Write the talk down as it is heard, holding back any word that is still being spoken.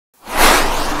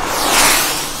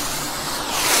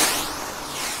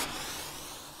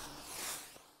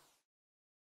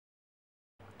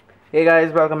Hey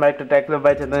guys, welcome back to Tech Love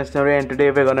by Chandran Story, and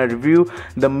today we're gonna review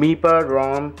the Mipa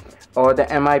ROM or the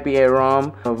Mipa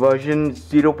ROM version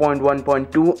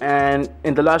 0.1.2. And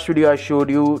in the last video I showed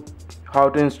you how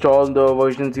to install the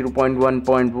version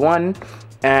 0.1.1,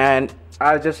 and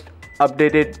I just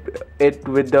updated it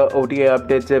with the OTA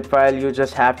update zip file. You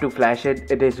just have to flash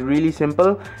it. It is really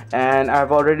simple, and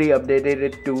I've already updated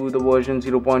it to the version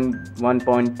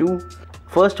 0.1.2.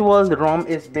 First of all, the ROM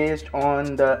is based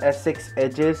on the S6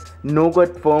 Edge's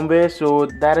no-gut firmware, so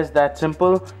that is that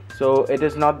simple. So it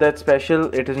is not that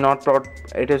special. It is not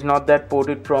that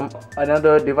ported from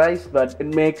another device, but it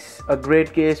makes a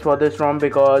great case for this ROM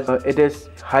because it is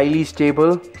highly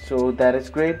stable. So that is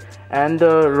great. And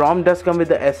the ROM does come with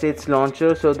the S8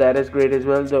 launcher, so that is great as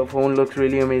well. The phone looks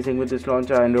really amazing with this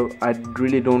launcher. I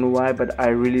really don't know why, but I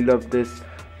really love this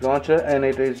launcher, and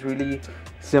it is really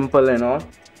simple and all.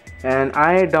 And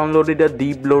I downloaded a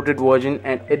deep-bloated version,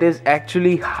 and it is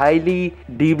actually highly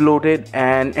deep-bloated,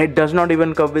 and it does not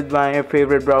even come with my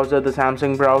favorite browser, the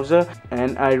Samsung browser,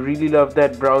 and I really love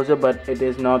that browser, but it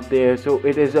is not there. So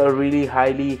it is a really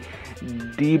highly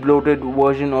deep-bloated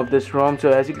version of this ROM. So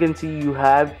as you can see, you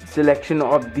have selection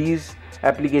of these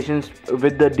applications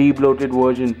with the deep-bloated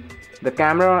version. The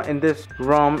camera in this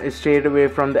ROM is straight away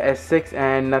from the S6,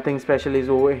 and nothing special is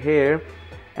over here.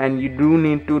 And you do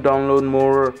need to download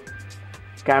more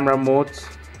camera modes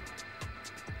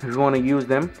if you want to use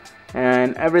them,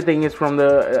 and everything is from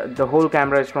the whole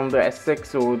camera is from the S6,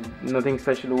 so nothing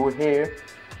special over here.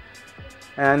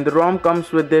 And the ROM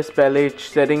comes with this palette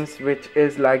settings, which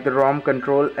is like the ROM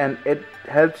control, and it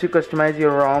helps you customize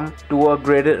your ROM to a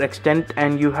greater extent.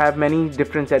 And you have many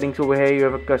different settings over here. You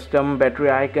have a custom battery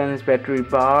icons, battery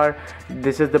bar.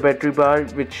 This is the battery bar,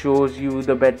 which shows you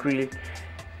the battery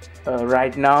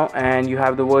right now, and you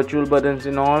have the virtual buttons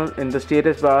and all. In the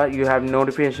status bar you have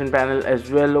notification panel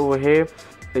as well. Over here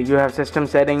you have system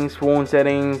settings, phone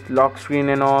settings, lock screen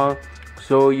and all.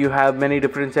 So you have many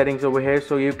different settings over here,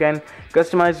 so you can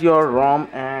customize your ROM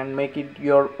and make it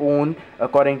your own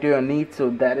according to your needs.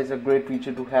 So that is a great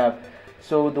feature to have.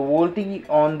 So the VoLTE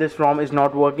on this ROM is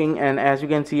not working, and as you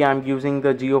can see, I'm using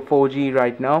the Geo 4G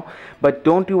right now. But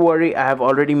don't you worry, I have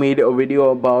already made a video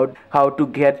about how to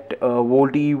get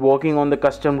VoLTE working on the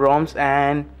custom ROMs,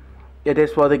 and it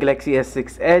is for the Galaxy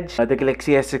S6 Edge, the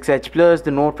Galaxy S6 Edge Plus, the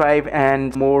Note 5,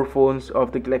 and more phones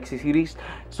of the Galaxy series.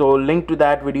 So link to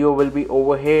that video will be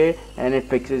over here, and it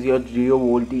fixes your Geo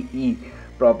VoLTE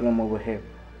problem over here.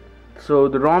 So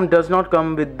the ROM does not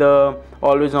come with the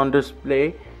always on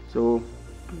display. So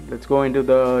let's go into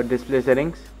the display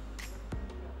settings,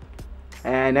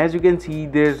 and as you can see,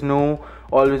 there's no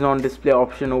always on display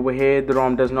option over here. The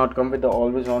ROM does not come with the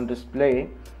always on display,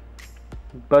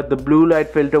 but the blue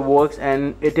light filter works,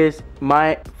 and it is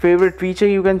my favorite feature.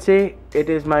 You can say it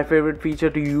is my favorite feature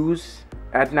to use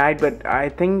at night, but I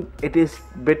think it is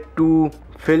a bit too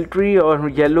filtery or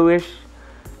yellowish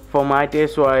for my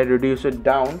taste, so I reduce it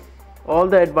down. All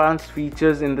the advanced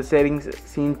features in the settings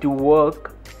seem to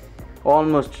work.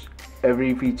 Almost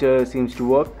every feature seems to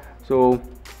work. So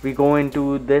we go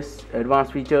into this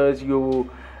advanced features. You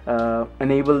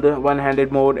enable the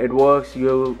one-handed mode, it works.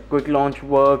 Your quick launch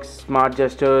works, smart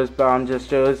gestures, palm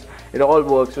gestures, it all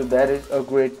works. So that is a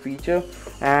great feature.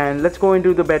 And let's go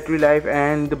into the battery life,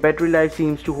 and the battery life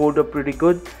seems to hold up pretty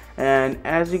good. And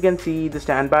as you can see, the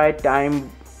standby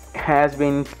time has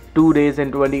been 2 days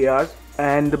and 20 hours,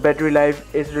 and the battery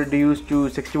life is reduced to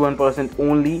 61%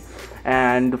 only.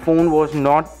 And the phone was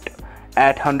not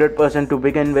at 100% to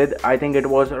begin with. I think it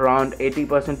was around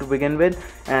 80% to begin with,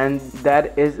 and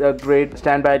that is a great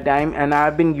standby time. And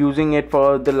I've been using it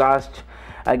for the last,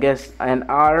 I guess, an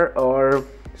hour or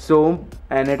so,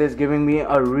 and it is giving me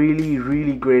a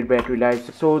really great battery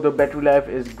life. So the battery life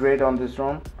is great on this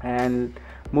ROM. And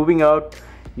moving out,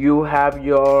 you have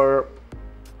your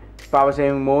power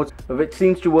saving modes, which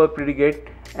seems to work pretty great.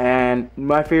 And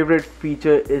my favorite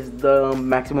feature is the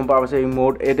maximum power saving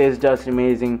mode. It is just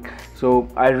amazing. So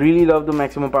I really love the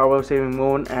maximum power saving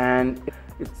mode, and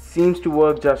it seems to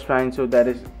work just fine. So that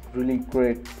is really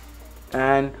great.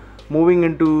 And moving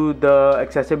into the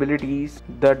accessibilities,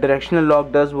 the directional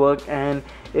lock does work, and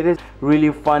it is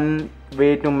really fun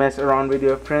way to mess around with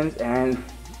your friends and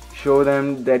show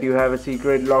them that you have a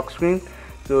secret lock screen.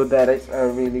 So that is a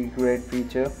really great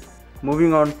feature.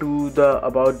 Moving on to the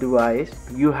about device,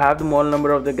 you have the model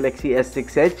number of the Galaxy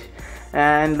S6 Edge,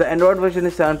 and the Android version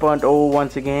is 7.0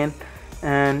 once again,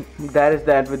 and that is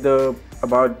that with the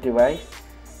about device.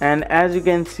 And as you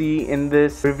can see in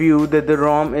this review, that the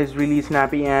ROM is really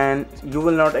snappy, and you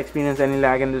will not experience any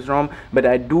lag in this ROM. But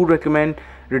I do recommend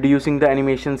reducing the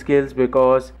animation skills,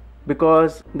 because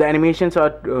because the animations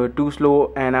are too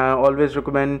slow, and I always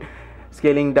recommend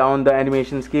scaling down the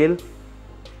animation scale,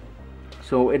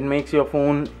 so it makes your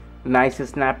phone nice and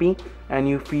snappy and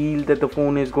you feel that the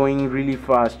phone is going really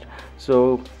fast.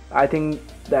 So I think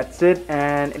that's it.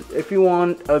 And if you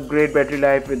want a great battery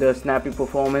life with a snappy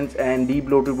performance and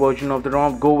de-bloated version of the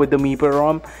ROM, go with the Mipa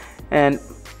ROM. And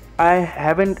I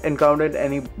haven't encountered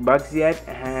any bugs yet,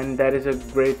 and that is a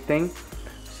great thing.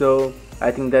 So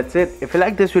I think that's it. If you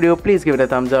like this video, please give it a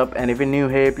thumbs up, and if you're new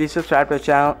here, please subscribe to the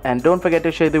channel and don't forget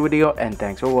to share the video. And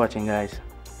thanks for watching, guys.